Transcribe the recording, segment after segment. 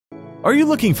Are you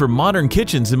looking for modern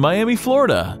kitchens in Miami,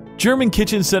 Florida? German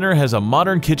Kitchen Center has a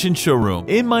modern kitchen showroom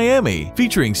in Miami,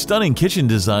 featuring stunning kitchen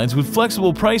designs with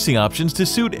flexible pricing options to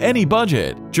suit any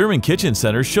budget. German Kitchen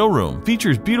Center's showroom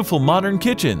features beautiful modern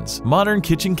kitchens, modern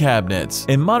kitchen cabinets,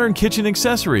 and modern kitchen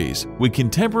accessories with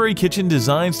contemporary kitchen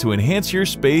designs to enhance your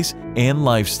space and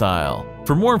lifestyle.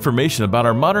 For more information about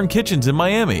our modern kitchens in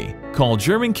Miami, call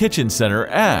German Kitchen Center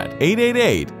at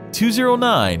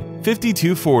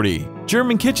 888-209-5240.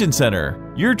 German Kitchen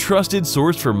Center, your trusted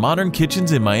source for modern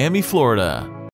kitchens in Miami, Florida.